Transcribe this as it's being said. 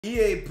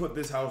EA put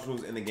this house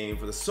rules in the game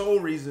for the sole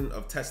reason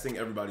of testing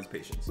everybody's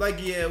patience. Like,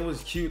 yeah, it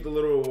was cute, the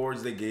little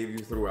rewards they gave you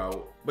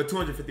throughout, but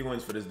 250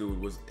 wins for this dude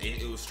was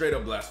straight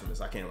up blasphemous,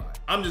 I can't lie.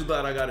 I'm just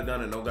glad I got it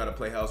done and don't gotta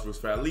play house rules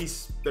for at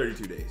least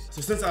 32 days. So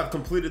since I've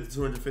completed the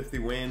 250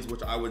 wins,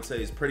 which I would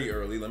say is pretty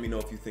early, let me know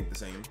if you think the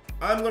same.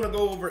 I'm gonna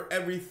go over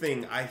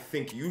everything I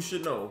think you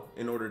should know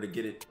in order to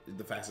get it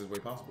the fastest way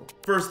possible.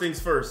 First things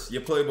first,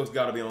 your playbook's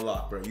gotta be on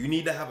lock, bro. You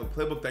need to have a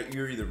playbook that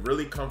you're either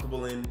really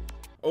comfortable in,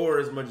 or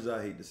as much as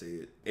I hate to say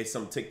it, it's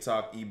some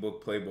TikTok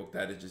ebook playbook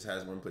that it just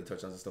has one play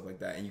touchdowns and stuff like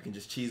that, and you can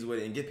just cheese with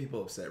it and get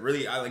people upset.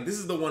 Really, this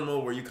is the one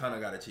mode where you kind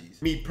of gotta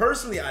cheese. Me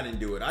personally, I didn't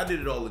do it. I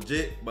did it all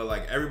legit, but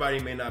like everybody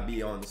may not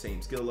be on the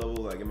same skill level.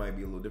 Like it might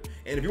be a little different.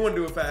 And if you want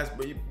to do it fast,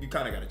 but you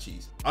kind of gotta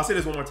cheese. I'll say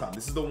this one more time.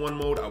 This is the one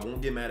mode I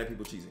won't get mad at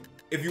people cheesing.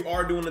 If you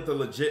are doing it the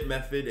legit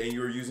method and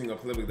you're using a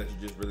playbook that you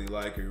just really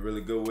like or you're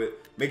really good with,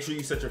 make sure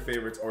you set your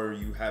favorites or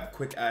you have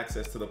quick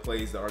access to the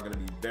plays that are going to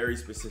be very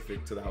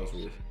specific to the house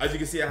rules. As you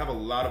can see, I have a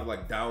lot of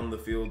like down the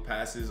field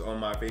passes on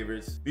my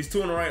favorites. These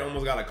two on the right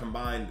almost got a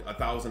combined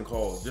 1,000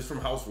 calls just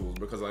from house rules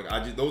because like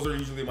those are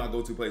usually my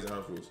go-to plays in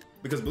house rules.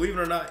 Because believe it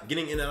or not,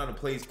 getting in and out of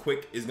plays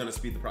quick is going to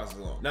speed the process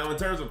along. Now, in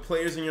terms of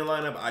players in your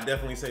lineup, I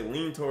definitely say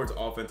lean towards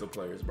offensive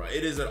players, bro.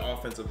 It is an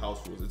offensive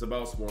house rules. It's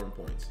about scoring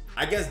points.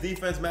 I guess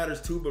defense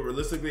matters too, but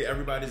realistically,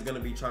 everybody's going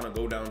to be trying to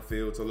go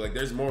downfield. So like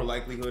there's more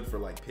likelihood for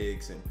like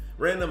picks and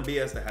random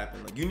BS to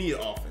happen. Like you need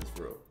offense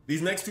for real.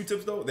 These next two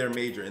tips though, they're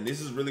major, and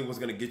this is really what's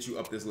gonna get you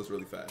up this list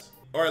really fast.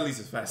 Or at least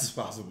as fast as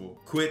possible.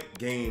 Quit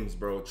games,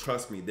 bro.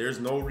 Trust me, there's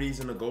no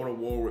reason to go to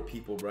war with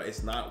people, bro.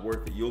 It's not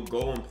worth it. You'll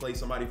go and play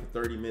somebody for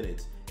 30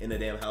 minutes in a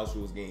damn house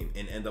rules game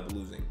and end up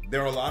losing.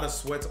 There are a lot of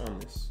sweats on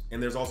this,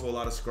 and there's also a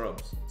lot of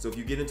scrubs. So if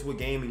you get into a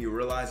game and you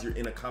realize you're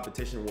in a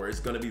competition where it's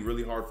gonna be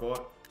really hard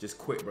fought, just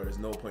quit, bro. There's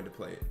no point to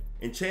play it.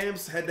 In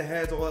champs,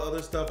 head-to-heads, all that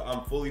other stuff,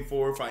 I'm fully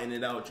for fighting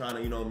it out, trying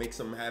to, you know, make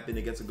something happen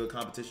against a good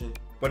competition.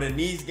 But in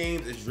these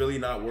games, it's really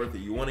not worth it.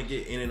 You want to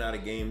get in and out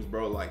of games,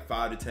 bro, like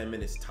 5 to 10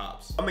 minutes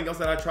tops. Something else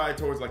that I tried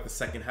towards like the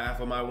second half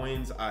of my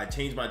wins, I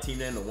changed my team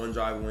name to one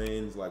drive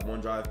wins, like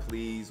one drive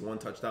please, one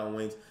touchdown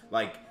wins.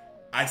 Like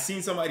I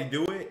seen somebody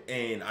do it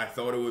and I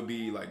thought it would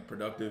be like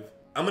productive.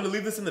 I'm gonna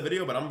leave this in the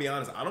video, but I'm gonna be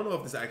honest, I don't know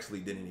if this actually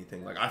did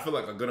anything. Like I feel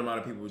like a good amount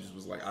of people just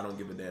was like, I don't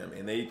give a damn,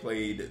 and they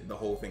played the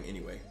whole thing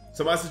anyway.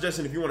 So my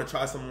suggestion, if you want to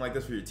try something like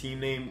this for your team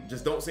name,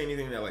 just don't say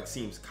anything that like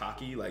seems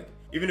cocky. Like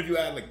even if you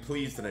add like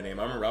please to the name,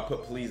 I remember I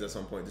put please at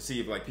some point to see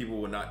if like people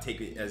would not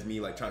take it as me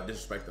like trying to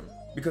disrespect them.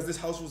 Because this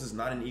house rules is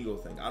not an ego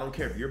thing. I don't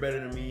care if you're better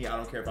than me. I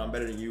don't care if I'm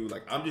better than you.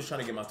 Like I'm just trying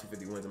to get my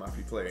 250 wins in my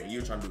free player, and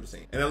you're trying to do the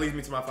same. And that leads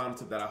me to my final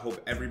tip that I hope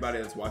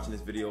everybody that's watching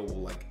this video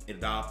will like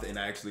adopt and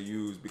actually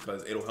use,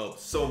 because it'll help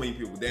so many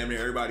people. Damn near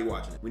everybody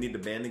watching it. We need to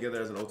band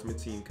together as an ultimate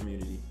team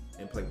community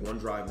and play one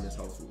drive in this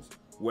house rules.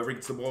 Whoever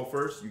gets the ball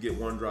first, you get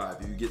one drive.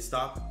 If you get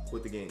stopped,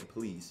 quit the game,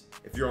 please.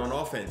 If you're on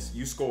offense,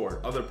 you scored,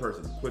 other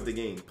person, quit the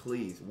game,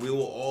 please. We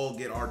will all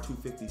get our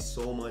 250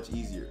 so much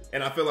easier.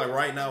 And I feel like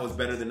right now is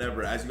better than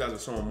ever. As you guys are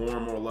showing more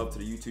and more love to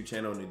the YouTube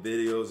channel and the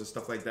videos and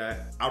stuff like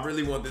that, I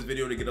really want this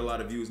video to get a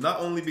lot of views, not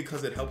only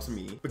because it helps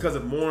me, because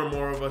if more and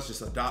more of us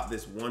just adopt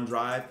this one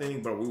drive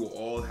thing, bro, we will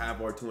all have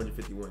our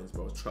 250 wins,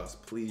 bro.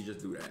 Trust, please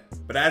just do that.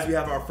 But as we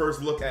have our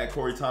first look at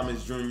Corey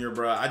Thomas Jr.,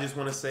 bro, I just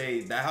want to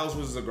say that house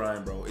rules is a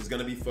grind, bro. It's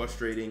gonna be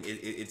frustrating.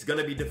 It's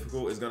gonna be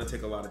difficult. It's gonna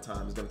take a lot of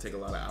time. It's gonna take a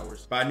lot of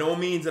hours. By no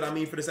means that I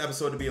mean for this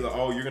episode to be like,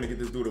 oh, you're gonna get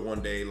this dude in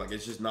one day. Like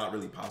it's just not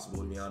really possible,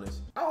 to be honest.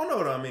 I don't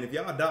know though. I mean, if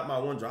y'all adopt my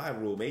one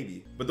drive rule,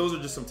 maybe. But those are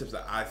just some tips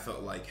that I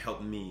felt like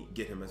helped me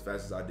get him as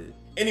fast as I did.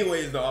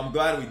 Anyways though, I'm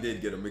glad we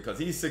did get him, because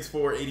he's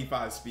 6'4",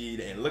 85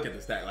 speed, and look at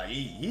the stat. Like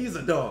he's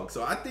a dog.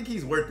 So I think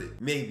he's worth it.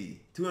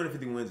 Maybe.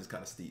 250 wins is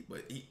kind of steep,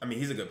 but I mean,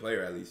 he's a good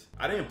player at least.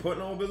 I didn't put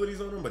no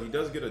abilities on him, but he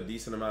does get a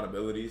decent amount of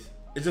abilities.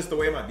 It's just the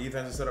way my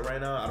defense is set up right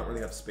now. I don't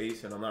really have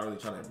space, and I'm not really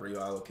trying to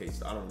reallocate,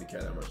 so I don't really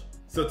care that much.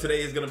 So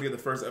today is gonna be the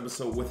first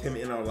episode with him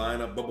in our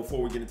lineup. But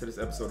before we get into this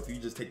episode, if you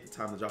just take the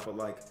time to drop a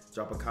like,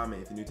 drop a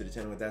comment if you're new to the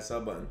channel with that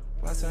sub button.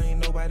 Last time ain't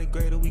nobody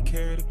greater, we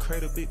carry the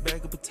crate, a big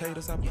bag of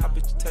potatoes. I pop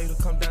it, potato,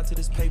 come down to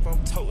this paper.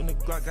 I'm toting the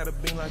Glock, got a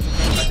bean like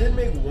a I did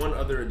make one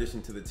other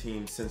addition to the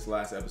team since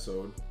last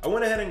episode. I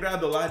went ahead and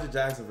grabbed Elijah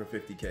Jackson for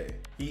 50K.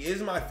 He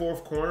is my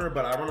fourth corner,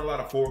 but I run a lot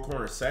of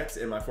 4-corner sets,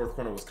 and my fourth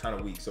corner was kind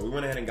of weak. So we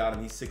went ahead and got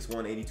him. He's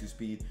 6'1", 82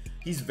 speed.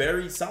 He's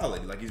very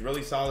solid. Like he's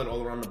really solid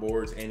all around the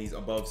boards, and he's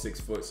above 6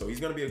 foot. So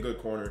he's gonna be a good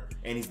corner,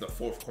 and he's the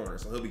fourth corner,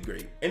 so he'll be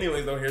great.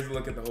 Anyways though, here's a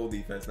look at the whole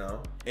defense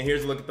now. And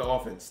here's a look at the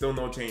offense. Still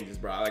no changes,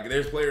 bro. Like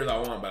there's players I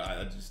want, but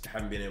I just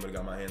haven't been able to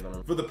get my hands on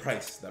them for the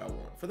price that I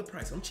want. For the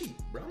price, I'm cheap,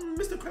 bro. I'm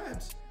Mr.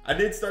 Krabs. I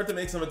did start to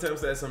make some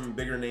attempts at some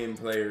bigger name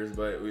players,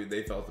 but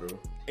they fell through.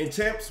 In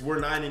champs,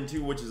 we're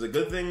 9-2, which is a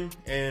good thing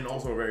and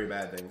also a very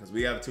bad thing, because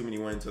we have too many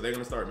wins, so they're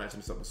gonna start matching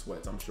us up with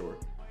sweats, I'm sure.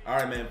 All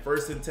right, man,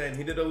 1st and 10.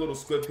 He did a little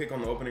squib pick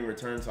on the opening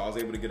return, so I was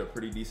able to get a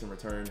pretty decent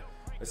return.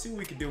 Let's see what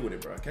we can do with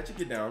it, bro. Catch it,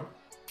 get down.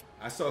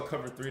 I saw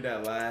cover 3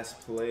 that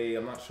last play.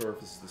 I'm not sure if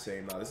this is the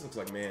same. Now, this looks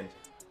like, man,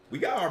 we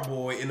got our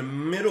boy in the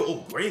middle.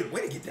 Oh, great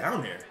way to get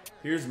down there.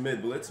 Here's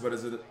mid blitz, but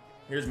is it?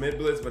 Here's mid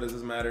blitz, but it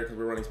doesn't matter because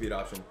we're running speed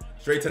option.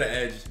 Straight to the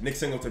edge. Nick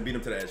Singleton beat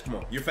him to the edge. Come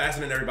on. You're faster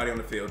than everybody on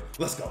the field.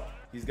 Let's go.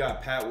 He's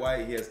got Pat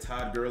White. He has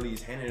Todd Gurley.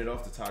 He's handing it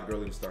off to Todd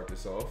Gurley to start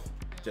this off.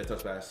 Jet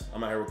touch pass.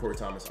 I'm out here with Corey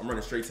Thomas. I'm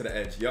running straight to the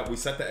edge. Yup, we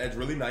set the edge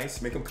really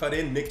nice. Make him cut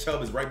in. Nick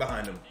Chubb is right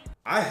behind him.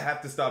 I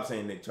have to stop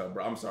saying Nick Chubb,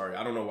 bro. I'm sorry.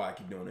 I don't know why I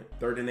keep doing it.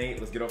 3rd and 8.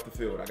 Let's get off the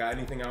field. I got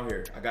anything out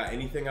here? I got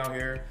anything out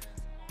here?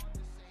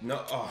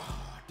 No.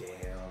 Oh,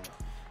 damn.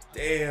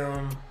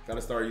 Damn.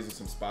 Gotta start using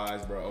some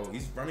spies, bro. Oh,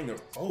 he's running a...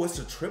 Oh, it's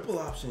a triple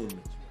option.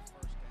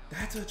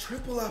 That's a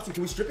triple option.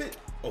 Can we strip it?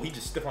 Oh, he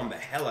just stiff-armed the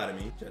hell out of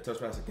me. Jet touch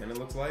pass again, it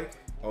looks like.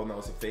 Oh, no,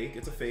 it's a fake.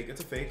 It's a fake.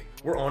 It's a fake.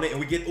 We're on it, and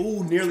we get...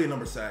 Ooh, nearly a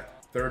number sack.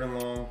 3rd and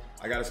long.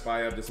 I got a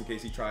spy up just in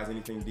case he tries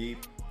anything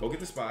deep. Go get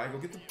the spy. Go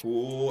get the...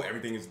 Ooh,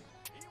 everything is...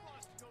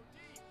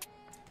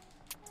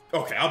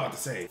 Okay, I'm about to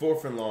say.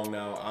 4th and long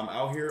now. I'm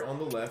out here on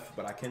the left,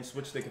 but I can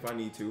switch stick if I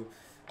need to.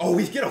 Oh,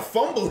 we get a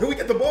fumble, and we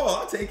get the ball.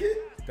 I'll take it.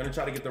 Gonna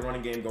try to get the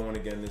running game going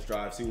again this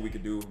drive. See what we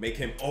could do. Make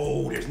him...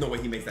 Oh, there's no way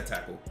he makes that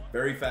tackle.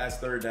 Very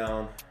fast 3rd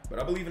down. But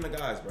I believe in the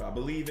guys, bro. I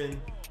believe in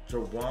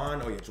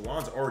Jawan. Oh, yeah,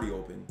 Jawan's already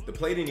open. The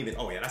play didn't even...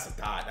 Oh, yeah, that's a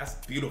dot. That's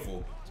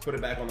beautiful. Let's put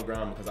it back on the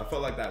ground because I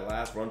felt like that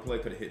last run play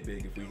could have hit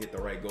big if we hit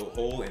the right goal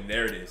hole. And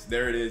there it is.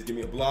 There it is. Give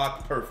me a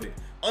block. Perfect.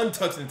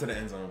 Untouched into the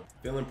end zone.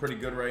 Feeling pretty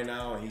good right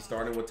now. And he's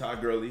starting with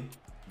Todd Gurley.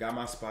 Got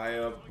my spy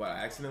up, but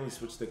I accidentally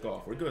switched stick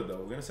off. We're good, though.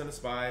 We're going to send a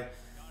spy.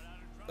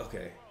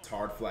 Okay. It's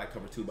hard flat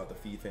cover 2 about to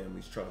feed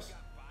families. Trust.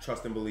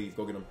 Trust and believe.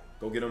 Go get him.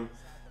 Go get him.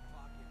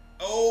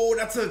 Oh,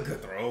 that's a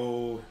good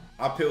throw.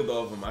 I peeled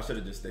off him. I should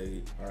have just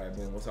stayed. All right,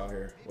 boom. What's out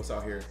here? What's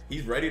out here?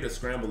 He's ready to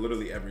scramble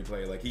literally every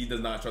play. Like, he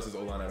does not trust his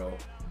O-line at all.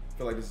 I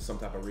feel like this is some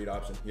type of read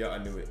option. Yeah, I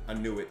knew it. I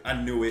knew it. I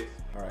knew it.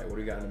 All right, what do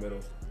we got in the middle?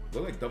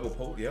 Look like double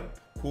poke. Yep.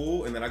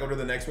 Cool. And then I go to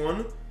the next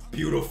one.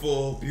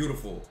 Beautiful.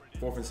 Beautiful.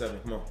 4th and 7.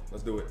 Come on.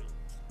 Let's do it.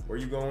 Where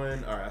you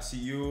going? All right, I see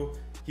you.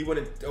 He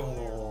wouldn't.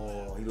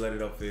 Oh, he let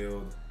it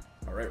upfield.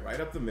 All right, right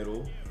up the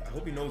middle. I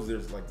hope he knows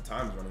there's like the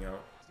time's running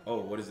out.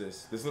 Oh, what is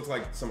this? This looks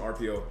like some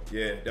RPO.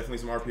 Yeah, definitely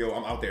some RPO.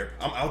 I'm out there.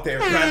 I'm out there.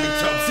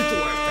 Bradley Chubb, sit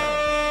your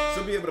ass down.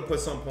 Should be able to put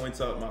some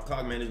points up. My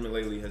clock management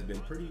lately has been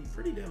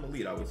pretty damn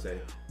elite, I would say.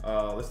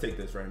 Let's take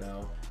this right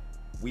now.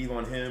 Weave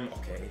on him.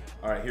 Okay.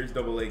 All right, here's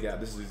double A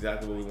gap. This is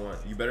exactly what we want.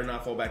 You better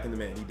not fall back in the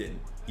man. He didn't.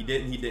 He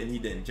didn't. He didn't. He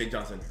didn't. Jake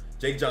Johnson.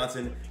 Jake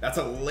Johnson. That's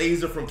a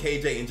laser from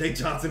KJ, and Jake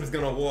Johnson is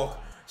going to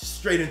walk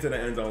straight into the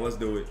end zone. Let's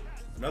do it.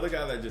 Another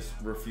guy that just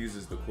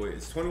refuses to quit.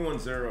 It's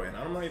 21-0, and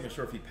I'm not even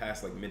sure if he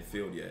passed like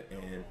midfield yet.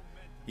 And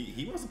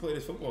he wants to play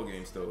this football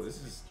game still.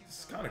 This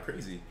is kind of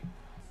crazy.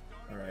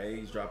 All right,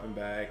 he's dropping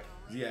back.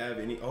 Does he have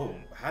any? Oh,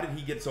 how did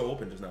he get so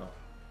open just now?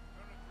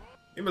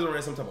 He must have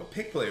ran some type of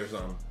pick play or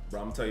something.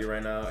 Bro, I'm gonna tell you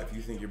right now, if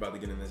you think you're about to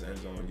get in this end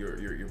zone,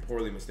 you're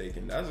poorly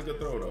mistaken. That was a good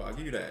throw though. I'll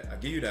give you that. I'll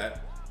give you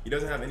that. He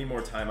doesn't have any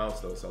more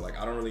timeouts though, so like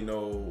I don't really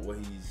know what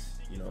he's,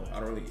 you know, I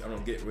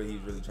don't get what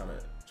he's really trying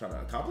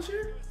to accomplish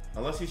here.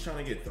 Unless he's trying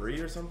to get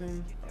 3 or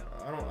something.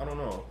 I don't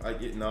know.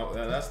 No,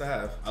 that's the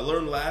half. I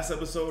learned last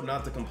episode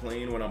not to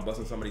complain when I'm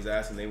busting somebody's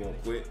ass and they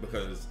won't quit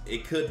because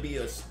it could be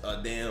a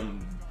damn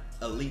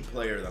elite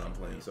player that I'm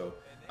playing. So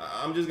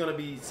I'm just gonna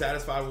be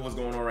satisfied with what's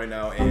going on right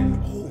now.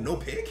 And oh, no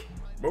pick?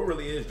 Bro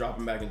really is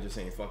dropping back and just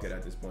saying fuck it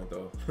at this point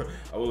though.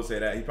 I will say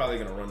that. He's probably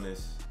gonna run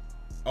this.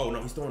 Oh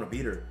no, he's throwing a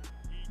beater.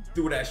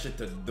 Threw that shit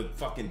to the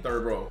fucking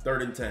 3rd row.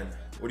 3rd and 10.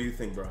 What do you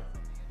think, bro?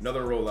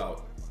 Another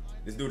rollout.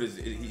 This dude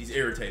he's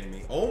irritating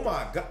me. Oh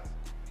my God.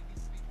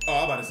 Oh,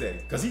 I'm about to say,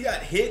 because he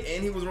got hit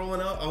and he was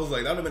rolling out. I was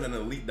like, that would have been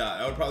an elite dot.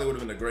 That probably would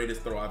have been the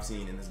greatest throw I've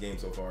seen in this game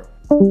so far.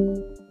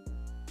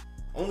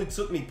 Only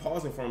took me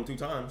pausing for him 2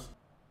 times.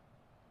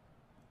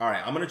 All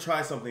right, I'm going to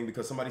try something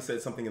because somebody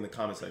said something in the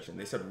comment section.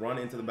 They said run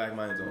into the back of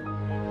my end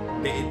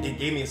zone. It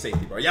gave me a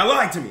safety, bro. Y'all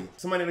lied to me.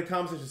 Somebody in the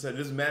comment section said it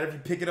doesn't matter if you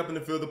pick it up in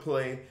the field of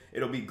play.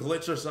 It'll be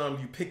glitch or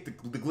something. You pick the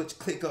glitch,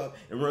 click up,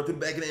 and run to the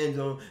back of the end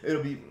zone.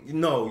 It'll be...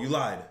 No, you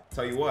lied.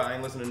 Tell you what, I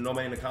ain't listening to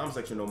nobody in the comment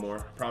section no more.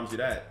 Promise you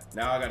that.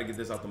 Now I got to get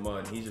this out the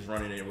mud. He's just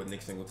running in with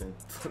Nick Singleton.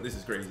 This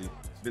is crazy.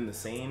 It's been the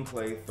same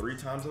play 3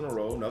 times in a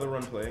row. Another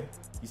run play.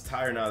 He's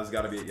tired now. This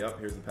got to be it. Yep,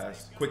 here's the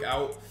pass. Quick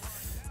out.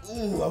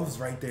 Ooh, I was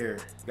right there.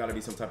 Got to be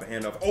some type of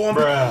handoff. Oh, I'm...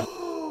 Bruh.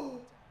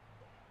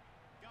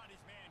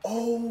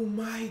 Oh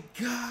my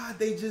God,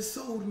 they just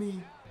sold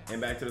me.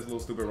 And back to this little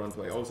stupid run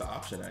play. Oh, it's an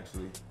option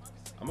actually.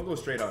 I'm gonna go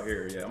straight out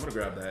here. Yeah, I'm gonna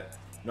grab that.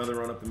 Another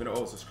run up the middle.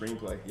 Oh, it's a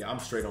screenplay. Yeah, I'm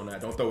straight on that.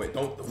 Don't throw it.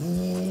 Don't.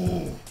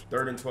 Ooh.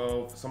 3rd and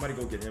 12. Somebody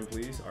go get him,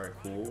 please. All right,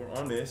 cool. We're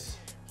on this.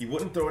 He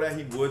wouldn't throw that.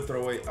 He would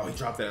throw it. Oh, he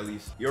dropped that at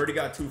least. He already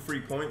got 2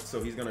 free points,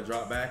 so he's gonna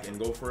drop back and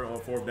go for it on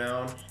 4th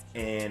down.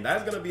 And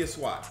that's gonna be a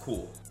swat.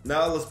 Cool.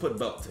 Now let's put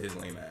belt to his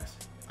lame ass.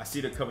 I see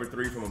the cover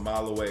 3 from a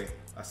mile away.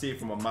 I see it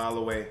from a mile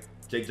away.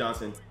 Jake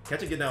Johnson,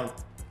 catch it, get down.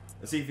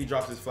 Let's see if he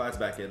drops his flats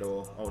back at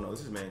all. Oh no,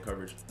 this is man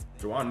coverage.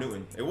 Jawan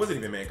Newton. It wasn't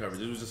even man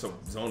coverage. It was just a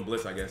zone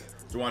blitz, I guess.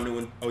 Jawan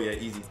Newton. Oh yeah,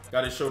 easy.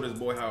 Got to show this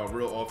boy how a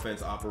real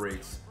offense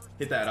operates.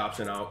 Hit that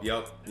option out.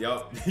 Yup.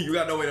 You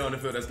got nobody on the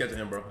field that's catching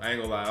him, bro. I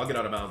ain't gonna lie. I'll get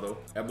out of bounds, though.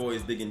 That boy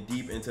is digging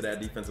deep into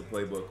that defensive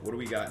playbook. What do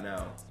we got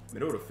now?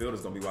 Middle of the field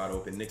is going to be wide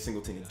open. Nick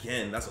Singleton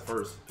again. That's a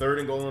first. 3rd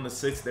and goal on the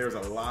 6. There's a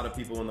lot of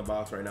people in the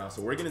box right now.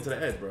 So we're getting to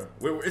the edge, bro.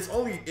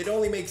 It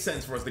only makes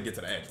sense for us to get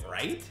to the edge,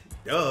 right?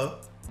 Duh.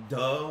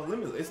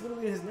 It's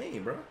literally his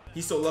name, bro.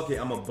 He's so lucky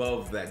I'm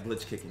above that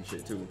glitch kicking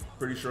shit, too.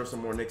 Pretty sure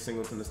some more Nick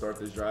Singleton to start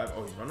this drive.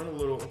 Oh, he's running a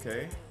little.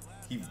 Okay.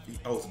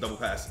 Oh, it's a double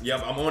pass.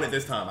 Yep, I'm on it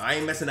this time. I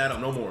ain't messing that up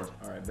no more.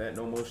 All right, bet.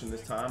 No motion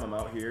this time. I'm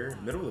out here.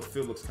 Middle of the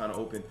field looks kind of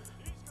open.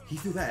 He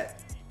threw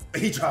that.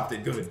 He dropped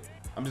it. Good.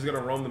 I'm just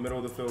gonna roam the middle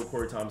of the field.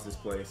 Corey Thomas's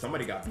play.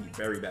 Somebody got beat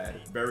very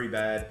bad. Very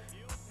bad.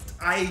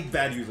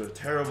 Bad user.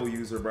 Terrible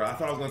user, bro. I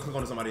thought I was gonna click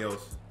on somebody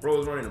else. Bro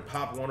was running a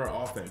Pop Warner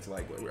offense.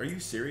 Like, are you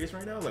serious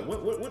right now? Like,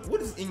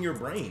 what is in your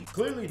brain?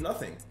 Clearly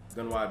nothing.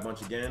 Gun wide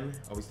bunch again.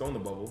 Oh, he's throwing the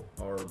bubble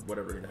or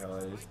whatever the hell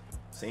that is.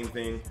 Same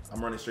thing.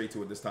 I'm running straight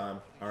to it this time.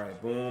 All right,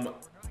 boom.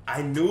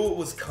 I knew it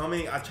was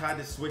coming. I tried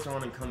to switch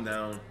on and come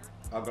down.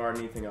 I'll guard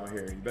anything out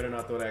here. You better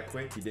not throw that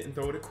quick. He didn't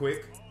throw it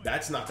quick.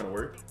 That's not gonna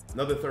work.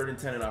 Another 3rd and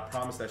 10, and I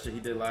promise that shit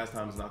he did last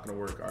time is not gonna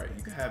work. All right,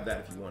 you can have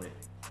that if you want it.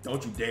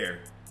 Don't you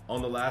dare.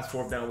 On the last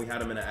 4th down, we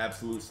had him in an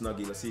absolute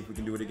snuggie. Let's see if we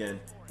can do it again.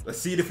 Let's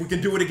see if we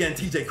can do it again,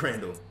 TJ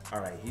Crandall. All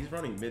right, he's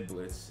running mid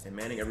blitz and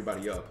manning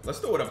everybody up. Let's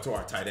throw it up to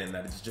our tight end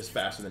that is just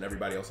faster than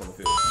everybody else on the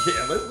field.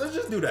 Yeah, let's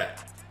just do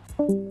that.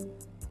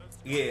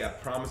 Yeah, I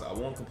promise I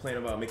won't complain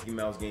about Mickey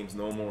Mouse games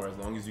no more as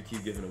long as you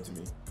keep giving them to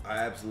me. I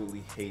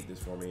absolutely hate this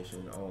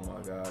formation. Oh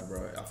my God,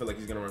 bro. I feel like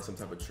he's gonna run some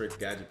type of trick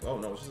gadget. Oh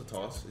no, it's just a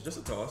toss. It's just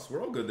a toss.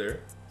 We're all good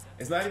there.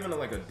 It's not even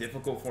like a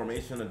difficult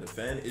formation to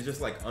defend. It's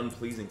just like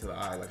unpleasing to the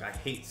eye. Like I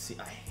hate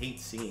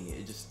seeing it.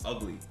 It's just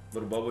ugly.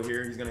 Little bubble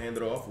here. He's gonna hand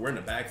it off. We're in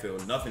the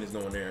backfield. Nothing is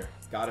going there.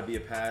 Gotta be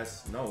a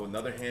pass. No,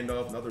 another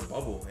handoff, another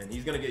bubble, and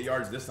he's gonna get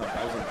yards this time.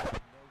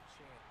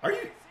 Are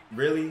you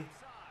really?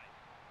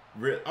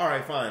 All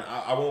right, fine.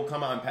 I won't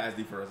come out and pass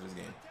D for the rest of this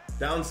game.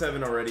 Down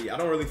 7 already. I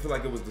don't really feel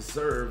like it was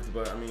deserved,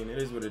 but I mean, it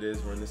is what it is.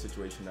 We're in this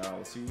situation now.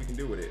 Let's see what we can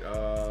do with it.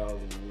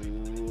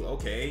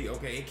 Okay,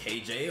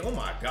 KJ. Oh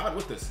my God,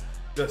 what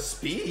the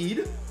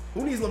speed?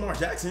 Who needs Lamar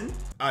Jackson?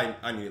 I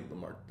need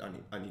Lamar. I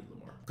need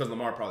Lamar because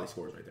Lamar probably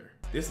scores right there.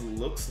 This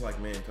looks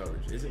like man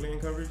coverage. Is it man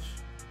coverage?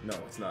 No,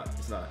 it's not.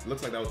 It's not. It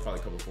looks like that was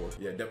probably cover 4.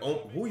 Yeah.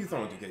 Who are you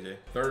throwing to, KJ?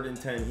 3rd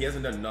and 10. He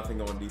hasn't done nothing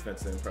on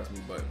defense to impress me,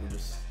 but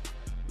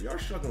we are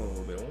struggling a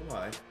little bit. Oh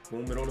my.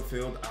 Boom, middle of the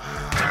field.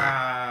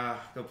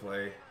 Good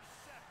play.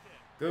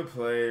 Good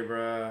play,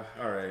 bruh.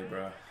 All right,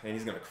 bruh. And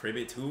he's gonna crib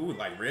it too?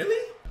 Like,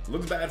 really?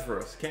 Looks bad for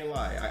us. Can't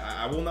lie.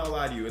 I will not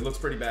lie to you. It looks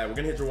pretty bad. We're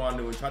gonna hit Jawan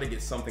Newton, try to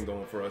get something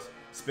going for us.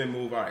 Spin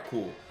move. All right,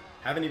 cool.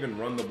 Haven't even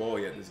run the ball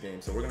yet this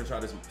game, so we're gonna try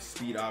this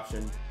speed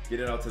option. Get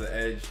it out to the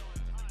edge.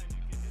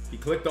 He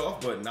clicked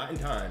off, but not in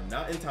time.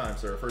 Not in time,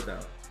 sir. 1st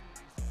down.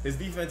 His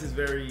defense is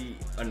very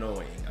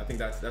annoying. I think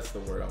that's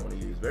the word I want to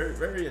use. Very,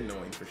 very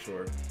annoying for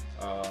sure.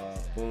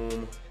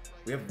 Boom.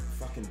 We have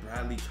fucking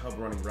Bradley Chubb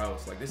running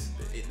routes. Like this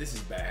is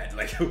bad.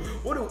 Like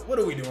what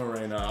are we doing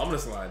right now? I'm gonna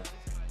slide.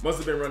 Must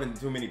have been running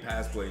too many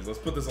pass plays. Let's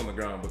put this on the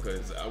ground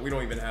because we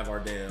don't even have our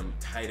damn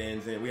tight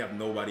ends in. We have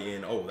nobody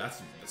in. Oh,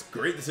 that's a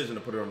great decision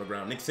to put it on the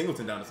ground. Nick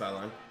Singleton down the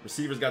sideline.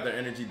 Receivers got their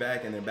energy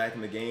back and they're back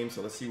in the game.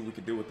 So let's see what we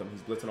can do with them.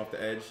 He's blitzing off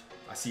the edge.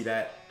 I see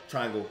that.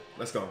 Triangle.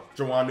 Let's go.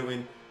 Jawan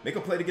Newton. Make a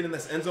play to get in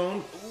this end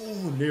zone.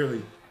 Ooh,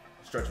 nearly.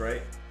 Stretch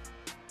right.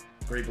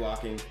 Great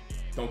blocking.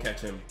 Don't catch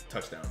him.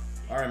 Touchdown.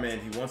 All right, man.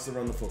 He wants to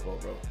run the football,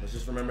 bro. Let's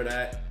just remember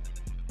that.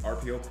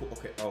 RPO. Cool.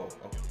 Okay. Oh.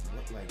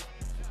 What, like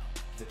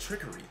the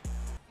trickery.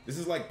 This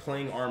is like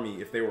playing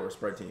Army if they were a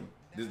spread team.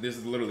 This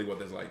is literally what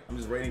this is like. I'm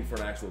just waiting for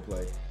an actual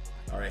play.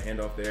 All right,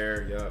 handoff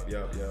there.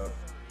 Yup.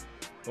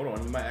 Hold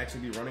on, he might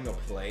actually be running a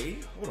play.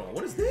 Hold on,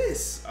 what is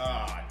this?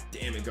 Ah,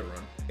 damn it, good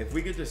run. If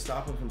we could just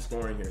stop him from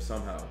scoring here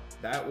somehow,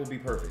 that will be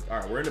perfect. All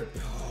right, we're in the,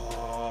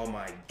 oh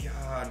my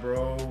God,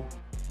 bro.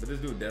 But this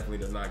dude definitely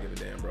does not give a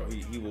damn, bro.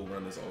 He will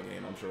run this all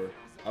game, I'm sure.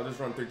 I'll just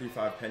run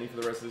 3-3-5 penny for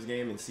the rest of this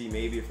game and see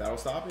maybe if that'll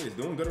stop it. It's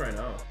doing good right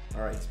now.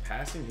 All right, he's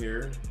passing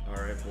here.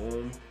 All right,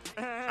 boom.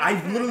 I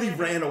literally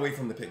ran away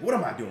from the pick. What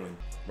am I doing?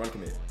 Run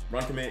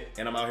commit,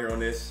 and I'm out here on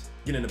this.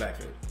 Get in the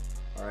backfield.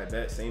 All right,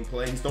 bet, same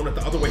play. He's throwing it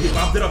the other way. He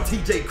lobbed it up.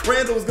 TJ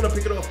Crandall is gonna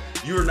pick it off.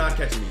 You're not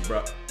catching me,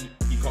 bro.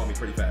 He caught me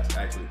pretty fast,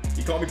 actually.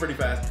 He caught me pretty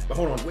fast, but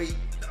hold on, wait.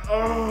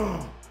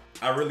 Oh,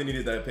 I really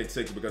needed that pick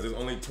 6 because there's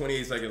only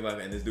 28 seconds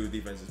left and this dude's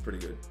defense is pretty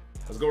good.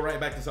 Let's go right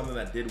back to something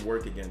that did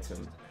work against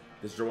him.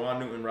 This Jawan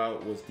Newton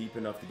route was deep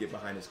enough to get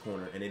behind his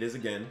corner, and it is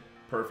again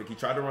perfect. He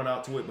tried to run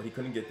out to it, but he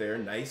couldn't get there.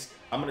 Nice.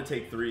 I'm gonna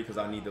take 3 because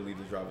I need to leave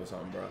this drive with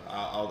something, bro.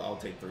 I'll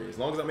take 3 as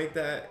long as I make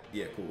that.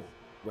 Yeah, cool.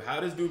 With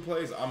how this dude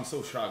plays, I'm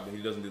so shocked that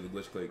he doesn't do the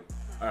glitch click.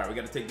 All right, we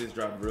got to take this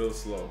drive real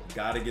slow.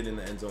 Got to get in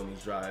the end zone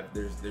this drive.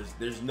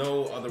 There's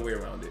no other way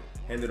around it.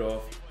 Hand it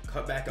off.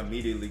 Cut back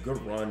immediately.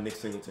 Good run, Nick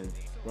Singleton.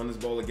 Run this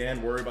ball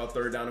again. Worry about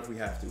third down if we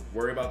have to.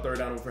 Worry about third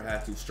down if we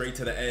have to. Straight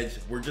to the edge.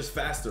 We're just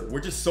faster. We're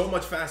just so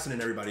much faster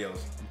than everybody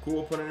else. I'm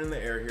cool putting it in the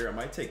air here. I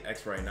might take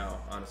X right now,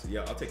 honestly.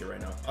 Yeah, I'll take it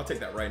right now. I'll take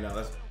that right now.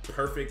 That's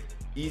perfect.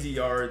 Easy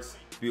yards.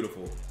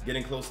 Beautiful.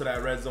 Getting close to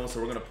that red zone, so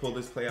we're going to pull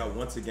this play out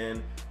once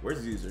again.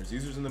 Where's Users?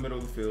 Users in the middle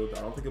of the field.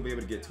 I don't think he'll be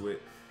able to get to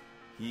it.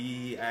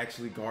 He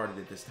actually guarded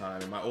it this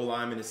time. And my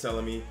O-lineman is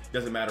selling me.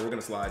 Doesn't matter. We're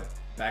going to slide.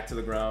 Back to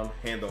the ground,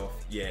 handoff.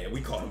 Yeah,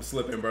 we caught him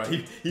slipping, bro.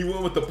 He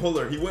went with the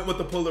puller. He went with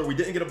the puller. We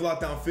didn't get a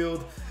block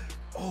downfield.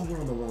 Oh, we're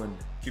on the one.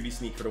 QB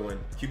sneak for the win.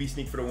 QB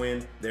sneak for the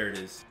win. There it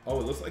is. Oh,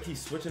 it looks like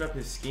he's switching up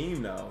his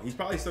scheme now. He's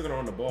probably still gonna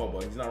run the ball,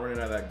 but he's not running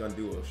out of that gun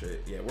duo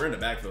shit. Yeah, we're in the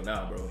backfield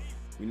now, bro.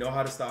 We know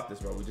how to stop this,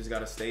 bro. We just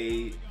gotta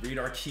stay, read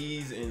our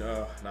keys, and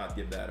not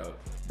give that up.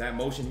 That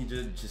motion, he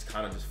just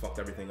kind of fucked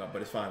everything up,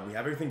 but it's fine. We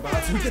have everything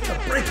balanced. So we get the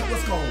break up.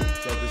 Let's go.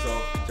 Jump this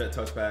off. Jet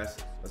touch pass.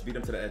 Let's beat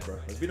him to the edge, bro.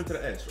 Let's beat him to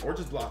the edge, or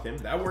just block him.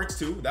 That works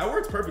too. That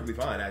works perfectly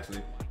fine,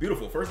 actually.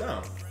 Beautiful. First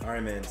down. All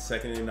right, man.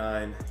 2nd and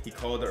 9. He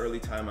called the early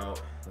timeout.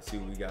 Let's see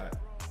what we got.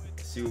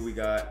 See what we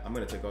got. I'm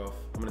gonna take off.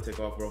 I'm gonna take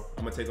off, bro.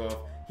 I'm gonna take off.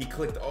 He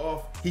clicked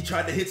off. He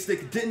tried to hit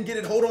stick, didn't get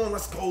it. Hold on,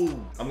 let's go.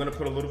 I'm gonna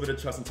put a little bit of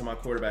trust into my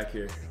quarterback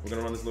here. We're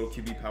gonna run this little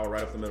QB power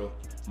right up the middle.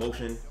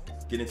 Motion,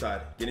 get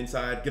inside,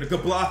 get a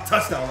good block,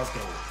 touchdown, let's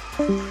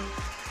go.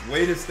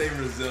 Way to stay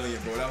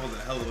resilient, bro. That was a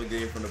hell of a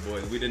game from the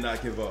boys. We did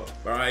not give up.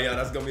 All right, y'all,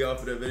 that's gonna be all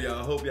for the video.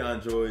 I hope y'all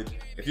enjoyed.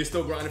 If you're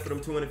still grinding for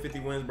them 250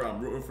 wins, bro, I'm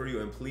rooting for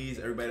you. And please,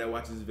 everybody that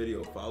watches this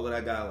video, follow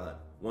that guideline.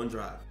 One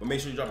drive. But make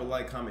sure you drop a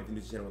like, comment if you're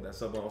new to the channel with that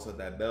sub button, also hit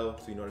that bell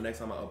so you know the next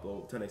time I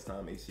upload. Till next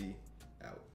time, AC out.